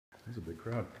That's a big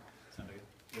crowd. Sounded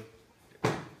good.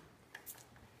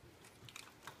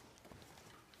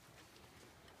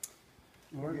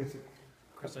 Yep.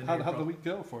 Chris, I know How'd the week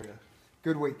go for you?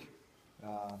 Good week.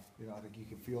 I think you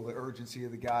can feel the urgency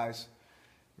of the guys.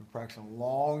 We've been practicing a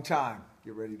long time.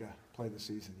 Get ready to play the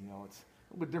season. It's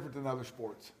a little bit different than other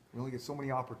sports. We only get so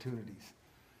many opportunities.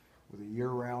 With a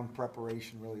year-round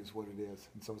preparation, really is what it is.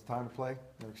 And so it's time to play.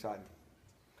 They're excited.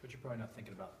 Coach, you're probably not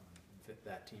thinking about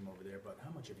that team over there, but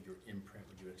how much of your imprint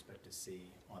would you expect to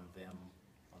see on them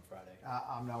on Friday?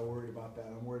 I'm not worried about that.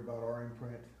 I'm worried about our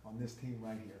imprint on this team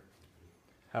right here.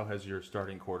 How has your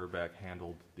starting quarterback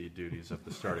handled the duties of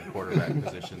the starting quarterback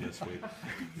position this week?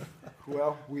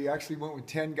 Well, we actually went with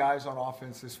 10 guys on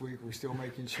offense this week. We're still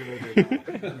making sure that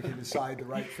we can decide the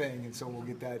right thing, and so we'll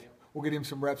get him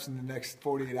some reps in the next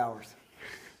 48 hours.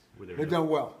 They've done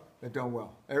well. They've done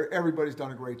well. Everybody's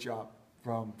done a great job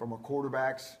from our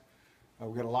quarterbacks.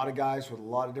 We've got a lot of guys with a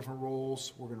lot of different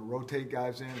roles. We're going to rotate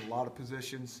guys in a lot of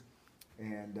positions,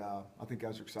 and I think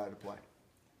guys are excited to play.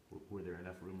 Were there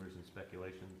enough rumors and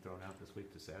speculation thrown out this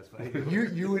week to satisfy you?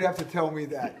 You would have to tell me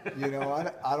that.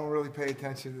 I don't really pay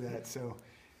attention to that. So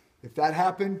if that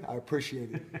happened, I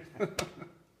appreciate it.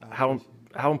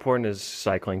 How important is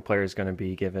cycling players going to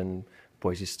be given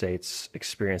Boise State's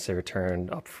experience they returned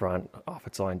up front,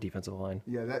 offensive line, defensive line?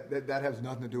 Yeah, that has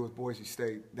nothing to do with Boise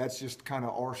State. That's just kind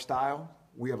of our style.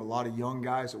 We have a lot of young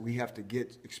guys that we have to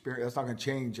get experience. That's not going to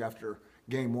change after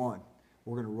game one.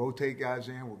 We're going to rotate guys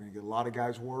in. We're going to get a lot of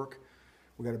guys work.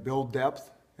 We've got to build depth,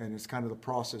 and it's kind of the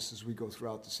process as we go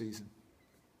throughout the season.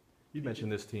 You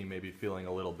mentioned this team maybe feeling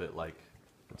a little bit like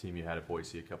the team you had at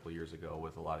Boise a couple of years ago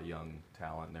with a lot of young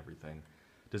talent and everything.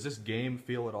 Does this game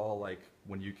feel at all like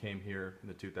when you came here in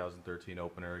the 2013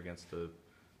 opener against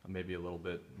maybe a little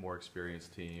bit more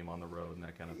experienced team on the road and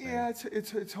that kind of thing? Yeah,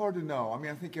 it's hard to know. I mean,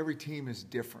 I think every team is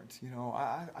different.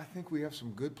 I think we have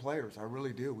some good players. I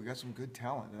really do. We got some good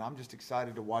talent, and I'm just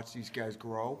excited to watch these guys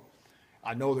grow.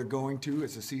 I know they're going to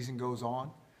as the season goes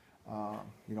on.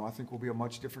 I think we'll be a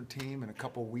much different team in a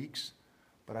couple weeks,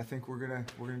 but I think we're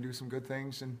gonna do some good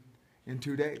things in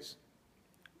 2 days.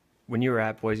 When you were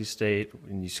at Boise State,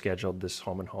 when you scheduled this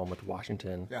home and home with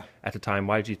Washington, at the time,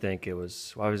 why did you think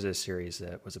why was it a series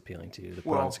that was appealing to you to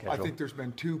put on the schedule? I think there's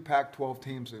been 2 Pac-12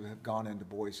 teams that have gone into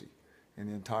Boise in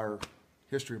the entire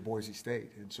history of Boise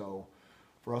State. And so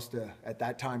for us to, at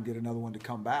that time, get another one to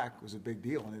come back was a big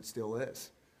deal, and it still is.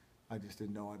 I just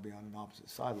didn't know I'd be on an opposite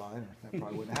sideline, or that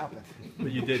probably wouldn't happen.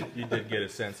 But you did get a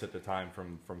sense at the time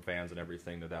from fans and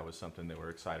everything that was something they were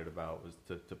excited about, was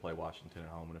to play Washington at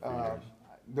home in a few years.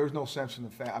 There's no sense in the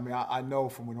fan. I mean, I know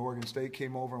from when Oregon State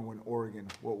came over and when Oregon,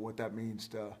 what that means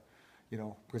to,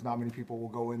 because not many people will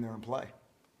go in there and play.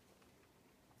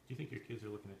 Do you think your kids are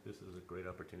looking at this as a great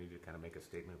opportunity to kind of make a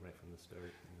statement right from the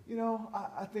start?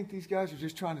 I think these guys are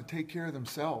just trying to take care of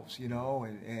themselves,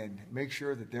 and make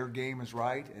sure that their game is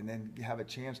right, and then have a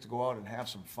chance to go out and have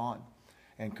some fun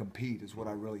and compete is what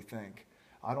I really think.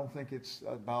 I don't think it's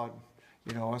about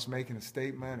us making a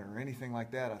statement or anything like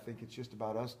that. I think it's just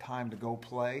about us time to go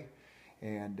play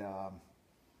and,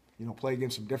 play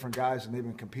against some different guys and they've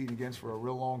been competing against for a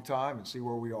real long time and see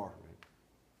where we are.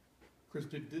 Chris,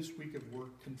 did this week of work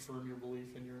confirm your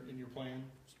belief in your plan,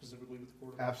 specifically with the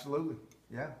quarterback? Absolutely.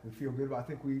 Yeah, we feel good. I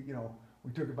think we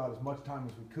took about as much time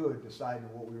as we could deciding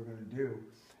what we were going to do,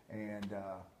 and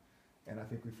I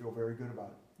think we feel very good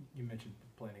about it. You mentioned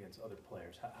playing against other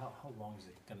players. How long is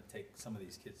it going to take some of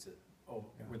these kids to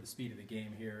we're the speed of the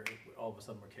game here, all of a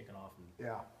sudden we're kicking off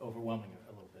and overwhelming it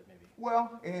a little bit maybe?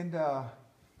 Well, and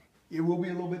it will be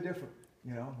a little bit different.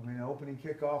 The opening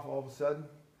kickoff, all of a sudden,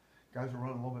 guys are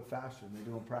running a little bit faster than they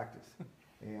do in practice,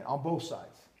 and on both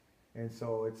sides. And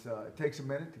so it takes a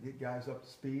minute to get guys up to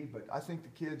speed, but I think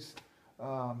the kids,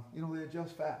 they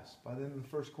adjust fast. By the end of the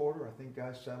first quarter, I think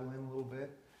guys settle in a little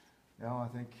bit. I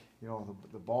think,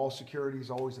 the ball security is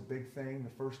always a big thing, the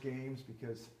first games,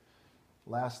 because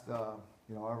last,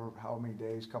 how many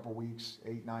days, couple weeks,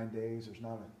 8, 9 days, there's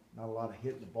not a lot of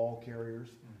hitting the ball carriers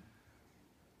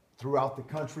throughout the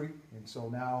country. And so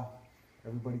now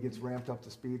everybody gets ramped up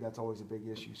to speed. That's always a big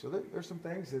issue. So there's some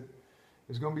things that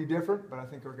is going to be different, but I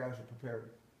think our guys are prepared.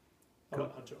 How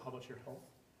about your health?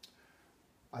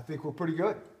 I think we're pretty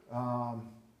good. I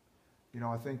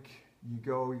think you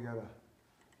got a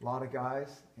lot of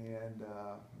guys, and,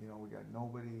 we got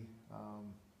nobody,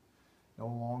 no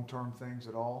long-term things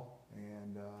at all,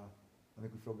 and I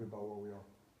think we feel good about where we are.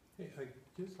 Hey,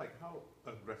 just like how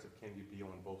aggressive can you be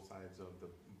on both sides of the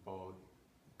ball,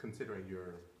 considering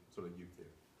your sort of youth here?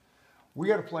 We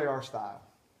got to play our style.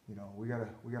 We got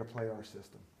to play our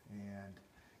system, and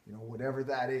whatever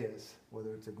that is,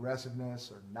 whether it's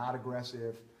aggressiveness or not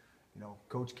aggressive, You know,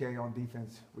 Coach K on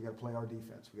defense, we got to play our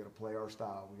defense. We got to play our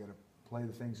style. We got to play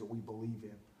the things that we believe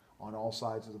in on all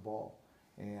sides of the ball.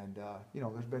 And, you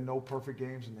know, there's been no perfect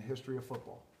games in the history of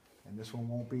football. And this one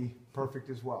won't be perfect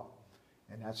as well.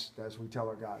 And that's what we tell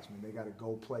our guys. I mean, they got to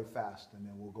go play fast, and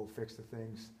then we'll go fix the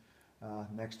things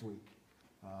next week.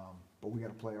 But we got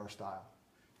to play our style.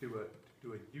 Do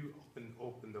you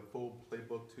open the full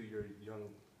playbook to your young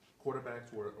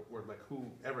quarterbacks, or like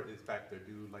whoever is back there?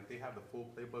 Do like they have the full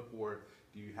playbook, or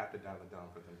do you have to dial it down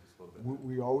for them just a little bit?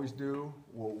 We always do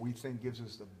what we think gives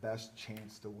us the best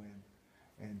chance to win.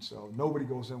 And so nobody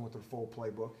goes in with their full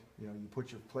playbook. You know, you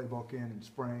put your playbook in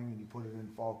spring and you put it in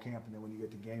fall camp, and then when you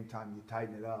get to game time, you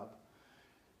tighten it up.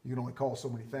 You can only call so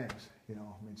many things. You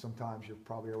know, I mean, sometimes you're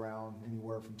probably around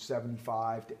anywhere from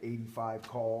 75 to 85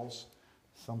 calls.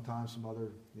 Sometimes some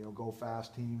other, you know, go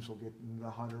fast teams will get in the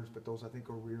hundreds, but those I think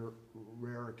are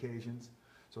rare occasions.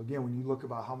 So again, when you look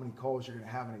about how many calls you're going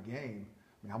to have in a game,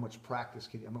 I mean, how much practice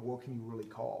can you, I mean, what can you really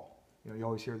call? You know, you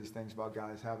always hear these things about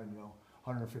guys having, you know,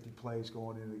 150 plays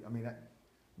going in. I mean,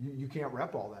 you can't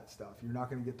rep all that stuff. You're not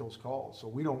going to get those calls. So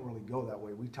we don't really go that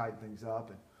way. We tighten things up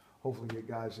and hopefully get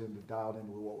guys dialed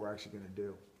into what we're actually going to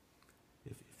do.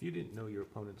 If you didn't know your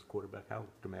opponent's quarterback, how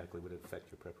dramatically would it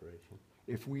affect your preparation?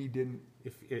 If we didn't,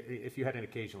 if you had an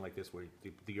occasion like this where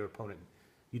your opponent,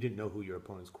 you didn't know who your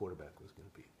opponent's quarterback was going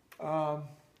to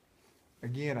be.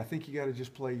 Again, I think you got to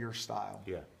just play your style.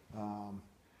 Yeah.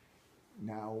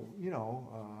 Now, you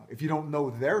know, if you don't know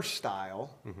their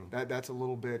style, that's a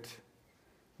little bit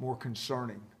more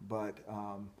concerning. But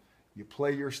you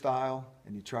play your style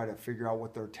and you try to figure out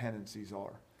what their tendencies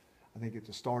are. I think at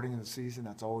the starting of the season,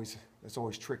 that's always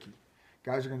tricky.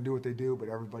 Guys are going to do what they do, but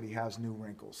everybody has new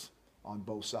wrinkles on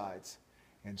both sides.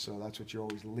 And so that's what you're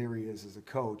always leery as a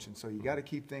coach. And so you got to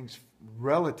keep things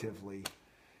relatively,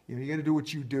 you know, you got to do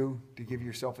what you do to give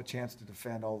yourself a chance to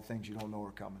defend all the things you don't know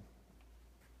are coming.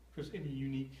 Chris, any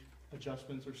unique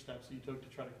adjustments or steps that you took to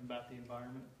try to combat the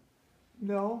environment?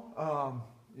 No.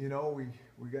 You know,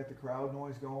 we got the crowd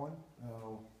noise going.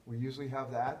 We usually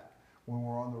have that when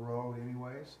we're on the road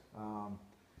anyways.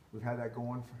 We've had that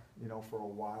going for a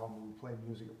while. I mean, we play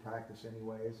music at practice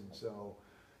anyways, and so,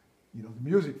 you know, the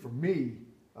music for me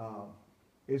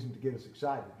isn't to get us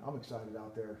excited. I'm excited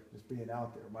out there, just being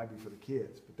out there. It might be for the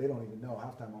kids, but they don't even know.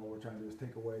 Half the time all we're trying to do is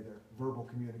take away their verbal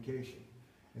communication.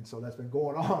 And so that's been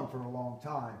going on for a long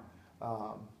time.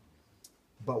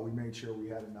 But we made sure we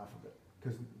had enough of it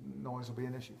because noise will be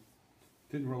an issue.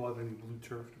 Didn't roll out any blue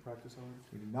turf to practice on?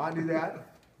 We did not do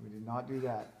that. We did not do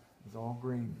that. It's all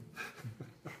green.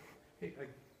 Hey,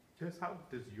 Chris, how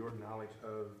does your knowledge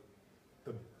of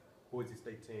the Boise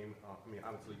State team, I mean,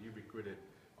 obviously you recruited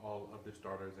all of their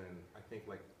starters and I think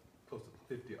like close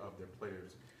to 50 of their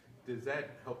players. Does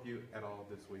that help you at all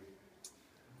this week?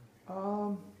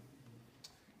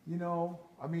 You know,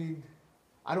 I mean,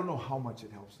 I don't know how much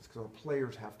it helps us because our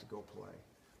players have to go play.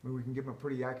 I mean, we can give them a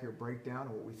pretty accurate breakdown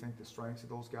of what we think the strengths of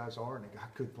those guys are, and they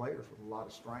got good players with a lot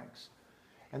of strengths.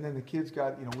 And then the kids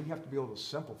got, you know, we have to be able to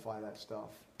simplify that stuff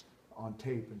on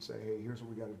tape and say, hey, here's what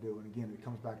we got to do. And again, it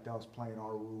comes back to us playing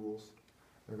our rules.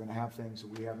 They're going to have things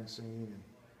that we haven't seen, and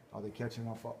are they catching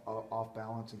off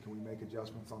balance, and can we make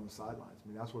adjustments on the sidelines? I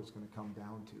mean, that's what it's going to come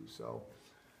down to. So,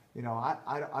 you know,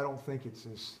 I don't think it's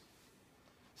this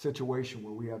situation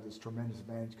where we have this tremendous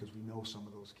advantage because we know some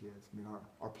of those kids. I mean,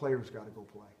 our players got to go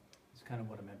play. It's kind of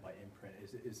what I meant by imprint.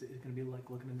 Is it going to be like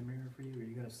looking in the mirror for you? Are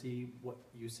you going to see what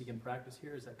you see in practice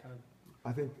here? Is that kind of?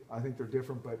 I think they're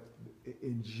different, but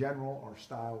in general, our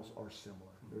styles are similar.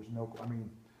 There's no, I mean,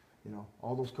 you know,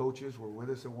 all those coaches were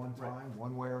with us at one time,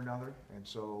 one way or another, and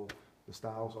so the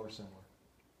styles are similar.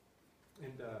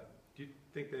 And do you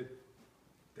think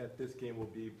that this game will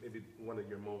be maybe one of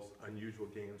your most unusual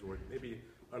games, or maybe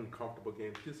uncomfortable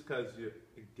games, just because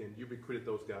you recruited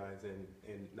those guys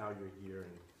and now you're here,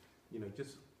 and you know,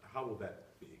 just how will that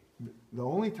be? The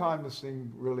only time this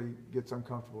thing really gets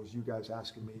uncomfortable is you guys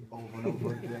asking me over and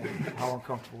over again how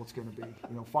uncomfortable it's going to be.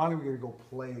 You know, finally we're going to go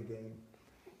play a game,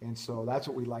 and so that's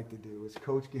what we like to do: is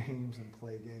coach games and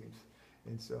play games.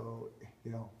 And so,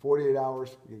 you know, 48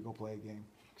 hours, we're going to go play a game.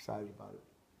 Excited about it.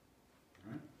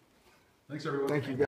 All right. Thanks, everyone. Thank you, guys.